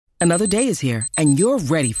Another day is here, and you're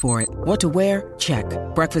ready for it. What to wear? Check.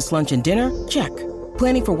 Breakfast, lunch, and dinner? Check.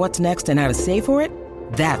 Planning for what's next and how to save for it?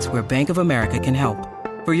 That's where Bank of America can help.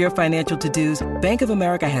 For your financial to-dos, Bank of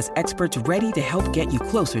America has experts ready to help get you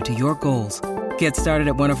closer to your goals. Get started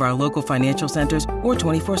at one of our local financial centers or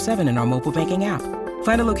 24/7 in our mobile banking app.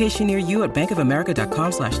 Find a location near you at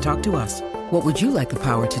bankofamerica.com/talktous. What would you like the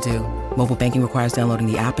power to do? Mobile banking requires downloading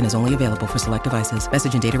the app and is only available for select devices.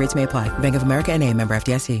 Message and data rates may apply. Bank of America N.A., member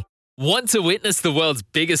FDIC. Want to witness the world's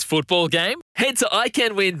biggest football game? Head to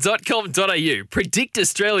iCanWin.com.au, predict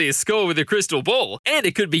Australia's score with a crystal ball, and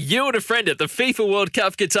it could be you and a friend at the FIFA World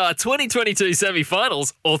Cup Qatar 2022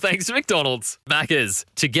 semi-finals, all thanks to McDonald's. Maccas,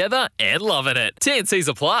 together and loving it. TNCs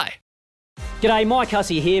apply. G'day, Mike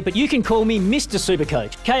Hussey here, but you can call me Mr.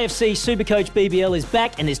 Supercoach. KFC Supercoach BBL is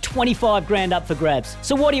back and there's 25 grand up for grabs.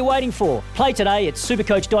 So what are you waiting for? Play today at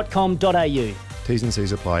supercoach.com.au. T's and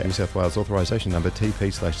C's apply. New South Wales authorisation number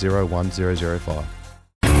TP/01005.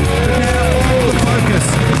 The focus,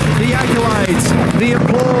 the accolades, the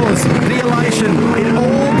applause, the elation, it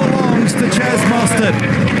all belongs to Chas Mostert.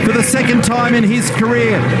 For the second time in his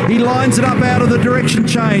career, he lines it up out of the direction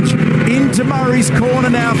change into Murray's corner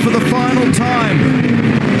now for the final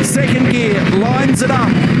time. Second gear, lines it up.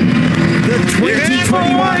 The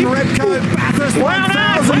 2021 Repco Bathurst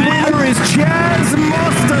 1000 winner is Chas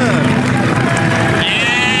Mostert.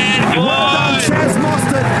 Well done, Chas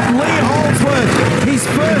Mostert. Lee Holdsworth, his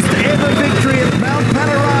first ever victory at Mount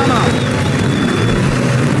Panorama.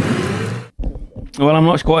 Well, I'm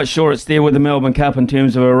not quite sure it's there with the Melbourne Cup in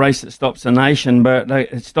terms of a race that stops a nation, but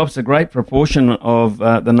it stops a great proportion of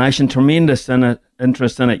the nation. Tremendous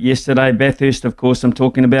interest in it yesterday. Bathurst, of course, I'm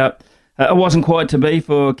talking about. It wasn't quite to be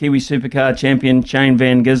for Kiwi Supercar champion Shane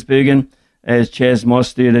Van Gisbergen, as Chas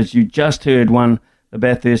Mostert, as you just heard, won the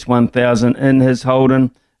Bathurst 1000 in his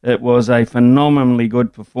Holden. It was a phenomenally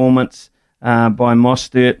good performance by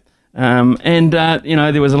Mostert.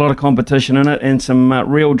 There was a lot of competition in it and some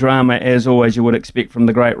real drama, as always, you would expect from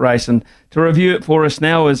the great race. And to review it for us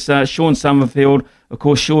now is Sean Summerfield. Of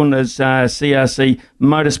course, Sean is CRC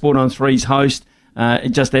Motorsport on 3's host.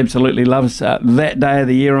 Just absolutely loves that day of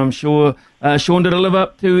the year, I'm sure. Sean, did it live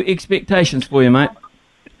up to expectations for you, mate?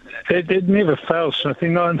 It never fails, Smithy.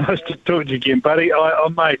 Nice to talk to you again, buddy.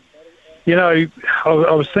 Mate, you know,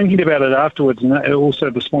 I was thinking about it afterwards, and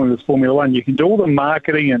also this morning with Formula One. You can do all the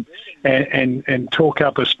marketing and talk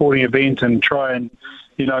up a sporting event and try and,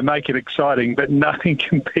 you know, make it exciting, but nothing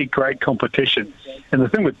can beat great competition. And the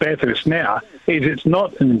thing with Bathurst now is it's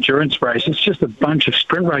not an endurance race. It's just a bunch of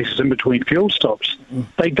sprint races in between fuel stops.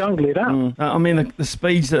 They don't let up. I mean, the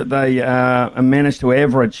speeds that they manage to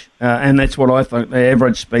average, and that's what I think, the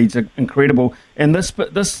average speeds are incredible. And this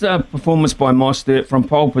performance by Mostert from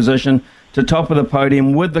pole position to top of the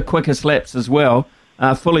podium with the quickest laps as well,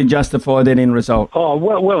 fully justified that end result. Oh,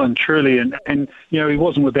 well and truly. And you know, he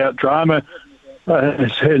wasn't without drama. In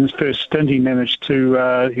his first stint, he managed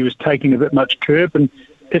to, he was taking a bit much curb. And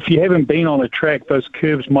if you haven't been on a track, those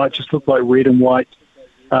curves might just look like red and white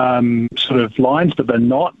sort of lines, but they're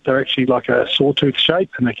not. They're actually like a sawtooth shape,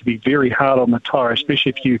 and they can be very hard on the tyre,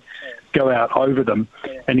 especially if you go out over them.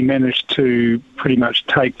 And he managed to pretty much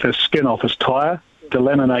take the skin off his tyre,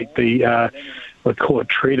 delaminate the, we call it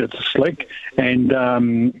tread, it's a slick, and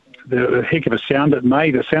the heck of a sound it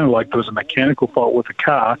made. It sounded like there was a mechanical fault with the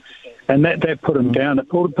car. And that put him down. It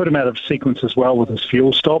put him out of sequence as well with his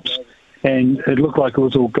fuel stops. And it looked like it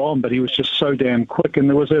was all gone, but he was just so damn quick. And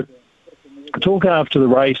there was a talk after the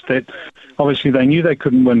race that obviously they knew they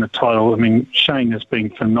couldn't win the title. I mean, Shane has been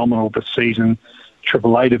phenomenal this season.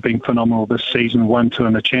 Triple Eight have been phenomenal this season, 1-2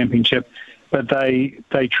 in the championship. But they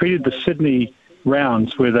treated the Sydney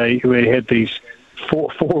rounds where they had these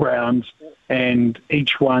four rounds, and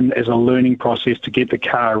each one as a learning process to get the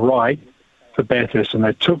car right for Bathurst, and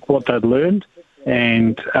they took what they'd learned,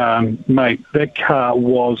 and mate, that car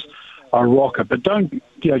was a rocker. But don't,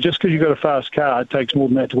 you know, just because you've got a fast car, it takes more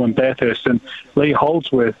than that to win Bathurst. And Lee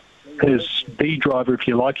Holdsworth, his B driver, if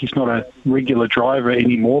you like, he's not a regular driver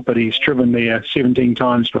anymore, but he's driven there 17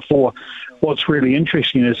 times before. What's really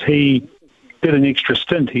interesting is he did an extra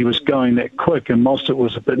stint. He was going that quick, and Mostert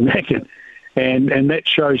was a bit knackered, and that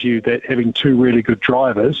shows you that having two really good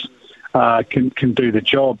drivers can do the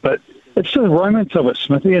job. But it's the romance of it,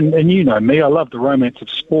 Smithy, and you know me, I love the romance of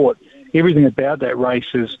sport. Everything about that race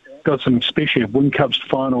has got something special. Whincups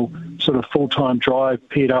final sort of full-time drive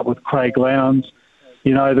paired up with Craig Lowndes.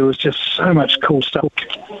 You know, there was just so much cool stuff.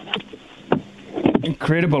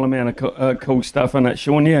 Incredible amount of cool stuff in it,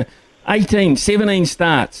 Sean. Yeah, 17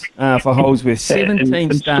 starts for Holdsworth. 17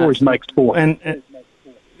 and starts. Stories make sport. And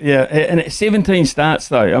 17 starts,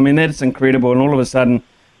 though. I mean, that's incredible. And all of a sudden,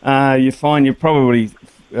 you find you've probably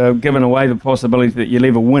given away the possibility that you'll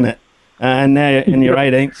ever win it. And now in your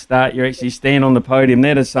 18th start, you actually stand on the podium.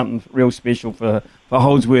 That is something real special for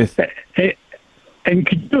Holdsworth. And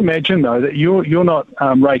could you imagine, though, that you're not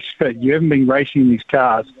race fit, you haven't been racing these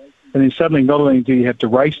cars, and then suddenly not only do you have to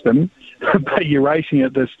race them, but you're racing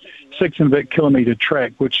at this 6-and-a-bit kilometre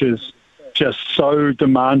track, which is just so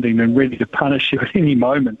demanding and ready to punish you at any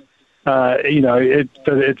moment. It's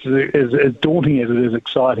as daunting as it is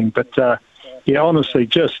exciting. But, honestly,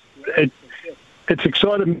 it's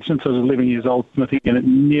excited me since I was 11 years old, Smithy,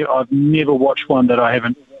 and I've never watched one that I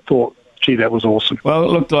haven't thought, gee, that was awesome. Well,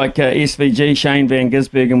 it looked like SVG, Shane Van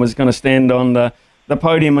Gisbergen, was going to stand on the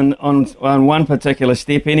podium on one particular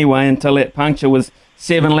step anyway until that puncture was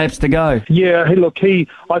 7 laps to go. Yeah,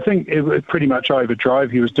 I think it pretty much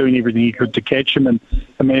overdrove. He was doing everything he could to catch him. And,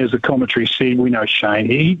 I mean, as the commentary said, we know Shane.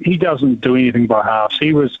 He doesn't do anything by halves.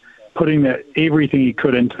 He was putting everything he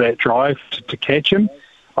could into that drive to catch him.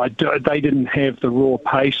 They didn't have the raw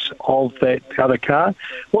pace of that other car.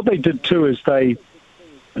 What they did too is they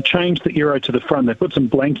changed the aero to the front. They put some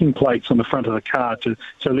blanking plates on the front of the car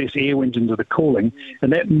so less air went into the cooling,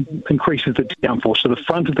 and that increases the downforce. So the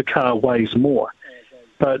front of the car weighs more,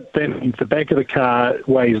 but that means the back of the car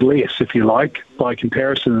weighs less, if you like, by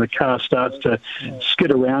comparison. The car starts to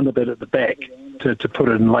skid around a bit at the back, to put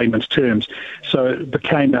it in layman's terms. So it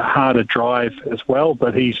became a harder drive as well,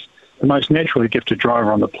 but he's the most naturally gifted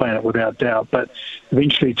driver on the planet, without doubt. But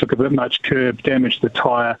eventually he took a bit much curb, damaged the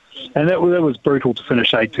tyre, and that was brutal to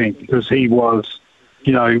finish 18th, because he was,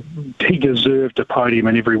 he deserved a podium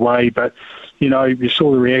in every way. But, you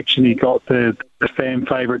saw the reaction he got, the fan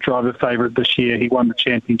favourite, driver favourite this year. He won the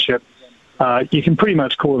championship. You can pretty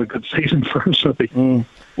much call it a good season for him, Smithy.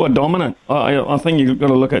 Well, dominant. I think you've got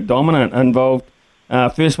to look at dominant involved.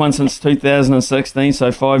 First one since 2016, so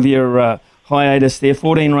 5-year hiatus there,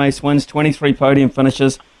 14 race wins, 23 podium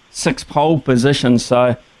finishes, 6 pole positions.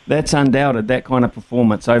 So that's undoubted, that kind of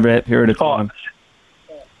performance over that period of time.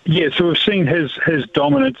 Yeah, so we've seen his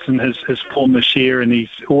dominance and his form this year, and he's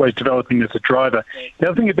always developing as a driver. The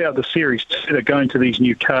other thing about the series, they're going to these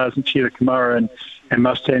new cars, and Cheetah Camaro and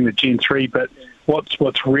Mustang, the Gen 3, but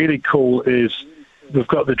what's really cool is we've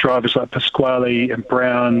got the drivers like Pasquale and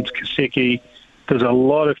Brown, Kaseki. There's a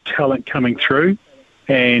lot of talent coming through,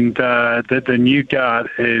 and the new guard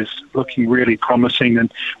is looking really promising,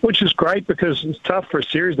 and which is great because it's tough for a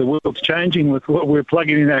series. The world's changing with what we're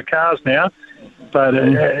plugging in our cars now. But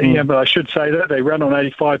but I should say that they run on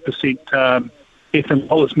 85%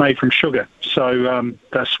 ethanol. It's made from sugar, so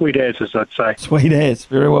they're sweet as I'd say. Sweet as,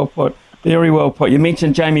 very well put. Very well put. You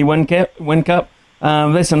mentioned Jamie Whincup.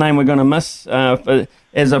 That's a name we're going to miss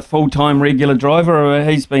as a full-time regular driver.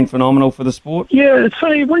 He's been phenomenal for the sport. Yeah, it's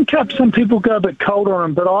funny. Whincup, some people go a bit cold on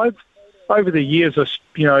him, but I've over the years,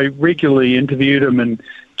 regularly interviewed him and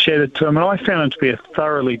chatted to him, and I found him to be a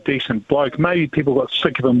thoroughly decent bloke. Maybe people got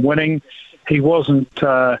sick of him winning. He wasn't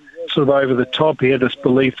sort of over the top. He had this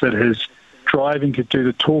belief that his driving could do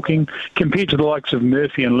the talking. Compared to the likes of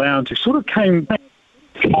Murphy and Lowndes, who sort of came...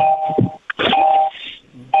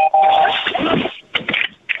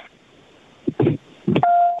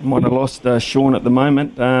 Might have lost Sean at the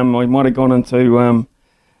moment. We might have gone into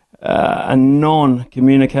a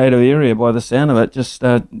non-communicative area by the sound of it. Just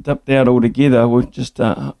dipped out altogether. We're just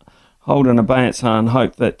holding abeyance and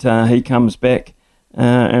hope that he comes back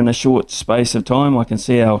in a short space of time. I can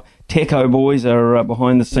see our Techo boys are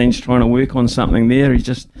behind the scenes trying to work on something there. He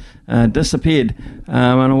just disappeared,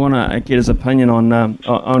 and I want to get his opinion on.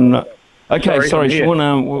 Okay, sorry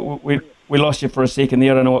Sean. We lost you for a second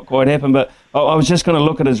there. I don't know what quite happened, but I was just going to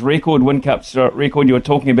look at his record, Whincup's record. You were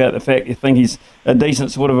talking about the fact you think he's a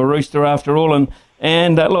decent sort of a rooster after all,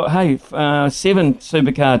 and look, hey, 7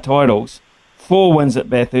 supercar titles, 4 wins at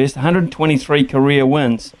Bathurst, 123 career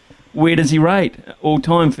wins. Where does he rate all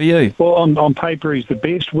time for you? Well, on paper he's the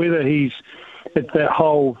best. Whether it's that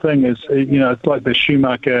whole thing is, it's like the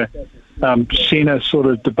Schumacher Senna sort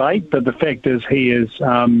of debate, but the fact is he is the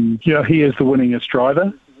winningest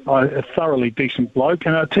driver. A thoroughly decent bloke,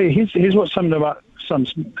 and I'll tell you, here's what sums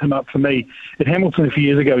him up for me. At Hamilton a few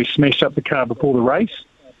years ago, he smashed up the car before the race,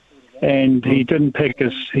 and he didn't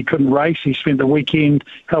he couldn't race. He spent the weekend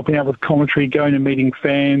helping out with commentary, going and meeting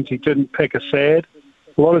fans. He didn't pick a sad.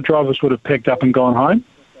 A lot of drivers would have picked up and gone home,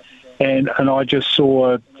 and I just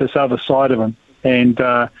saw this other side of him, and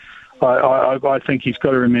I think he's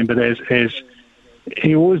got to remember that as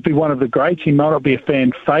he'll always be one of the greats. He might not be a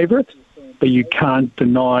fan favourite, but you can't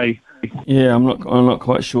deny. Yeah, I'm not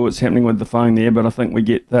quite sure what's happening with the phone there, but I think we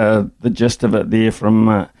get the gist of it there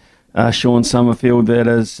from Sean Summerfield. That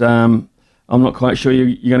is, I'm not quite sure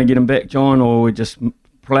you're going to get him back, John, or we're just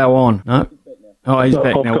plough on. No. Oh, he's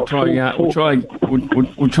back now. We'll try again.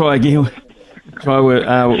 Try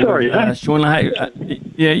with Sean.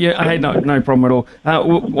 Hey, no problem at all.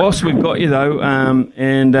 Whilst we've got you though,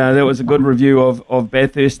 and that was a good review of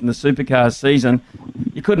Bathurst and the Supercars season.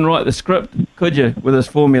 You couldn't write the script, could you, with this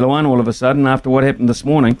Formula One all of a sudden after what happened this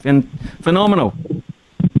morning? Phenomenal.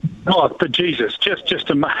 Oh, but Jesus, just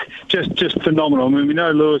phenomenal. I mean, we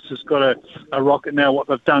know Lewis has got a rocket now. What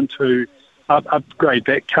they've done to upgrade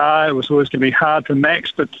that car, it was always going to be hard for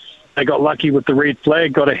Max, but they got lucky with the red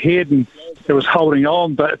flag, got ahead, and it was holding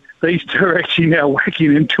on. But these two are actually now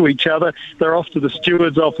whacking into each other. They're off to the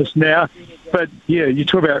steward's office now. But yeah, you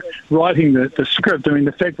talk about writing the script. I mean,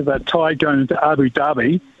 the fact that they're tied going into Abu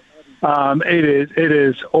Dhabi. It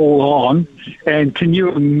is all on, and can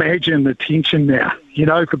you imagine the tension now? You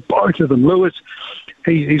know, for both of them, Lewis,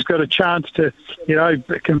 he's got a chance to, you know,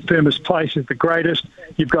 confirm his place as the greatest.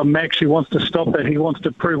 You've got Max who wants to stop that. He wants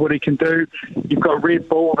to prove what he can do. You've got Red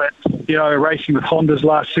Bull that, you know, racing with Hondas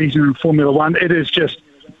last season in Formula One. It is just,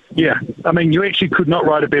 yeah. I mean, you actually could not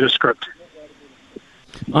write a better script.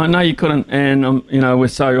 I know you couldn't, and you know, I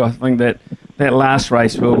think that last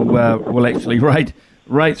race will actually rate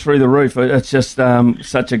through the roof. It's just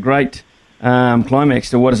such a great climax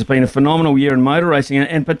to what has been a phenomenal year in motor racing,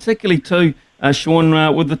 and particularly too,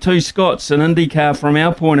 Sean, with the two Scots in IndyCar from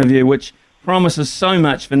our point of view, which promises so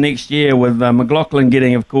much for next year, with McLaughlin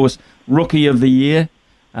getting, of course, Rookie of the Year.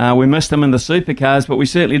 We missed him in the Supercars, but we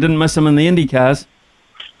certainly didn't miss him in the IndyCars.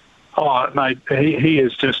 Oh, mate, he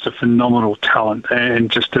is just a phenomenal talent, and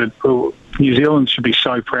New Zealand should be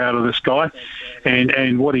so proud of this guy,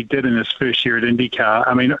 and what he did in his first year at IndyCar.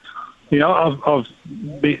 I mean, you know, I've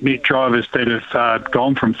met drivers that have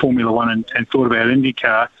gone from Formula One and thought about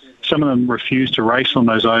IndyCar. Some of them refuse to race on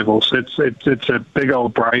those ovals. It's a big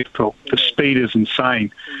old brave field. The speed is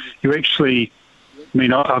insane. You actually, I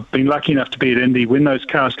mean, I've been lucky enough to be at Indy. When those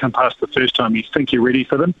cars come past the first time, you think you're ready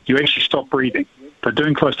for them. You actually stop breathing. They're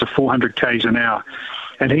doing close to 400 k's an hour,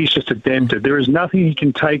 and he's just adapted. There is nothing he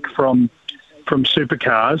can take from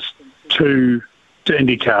supercars to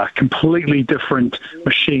IndyCar. Completely different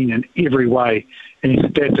machine in every way, and he's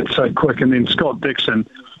adapted so quick. And then Scott Dixon.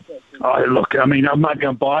 I mean, I might be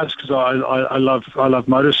biased because I love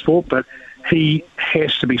motorsport, but he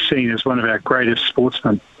has to be seen as one of our greatest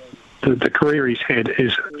sportsmen. The career he's had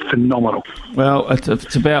is phenomenal. Well,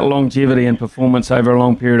 it's about longevity and performance over a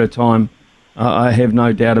long period of time. I have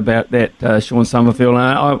no doubt about that, Sean Summerfield.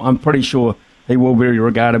 I'm pretty sure he will be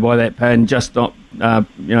regarded by that and just not,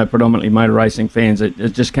 predominantly motor racing fans.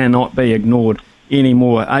 It just cannot be ignored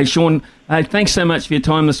anymore. Hey, Sean, thanks so much for your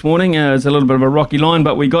time this morning. It's a little bit of a rocky line,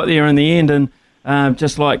 but we got there in the end, and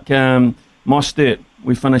just like Mostert,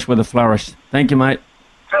 we finished with a flourish. Thank you, mate.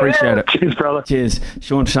 Appreciate it. Cheers, brother. Cheers.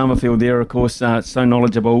 Sean Summerfield there, of course, so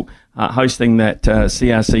knowledgeable, hosting that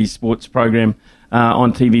CRC sports program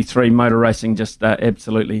on TV3, motor racing, just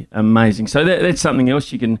absolutely amazing. So that's something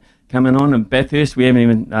else you can come in on. And Bathurst, we haven't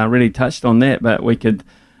even really touched on that, but we can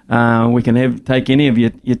take any of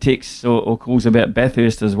your texts or calls about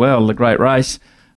Bathurst as well, the great race.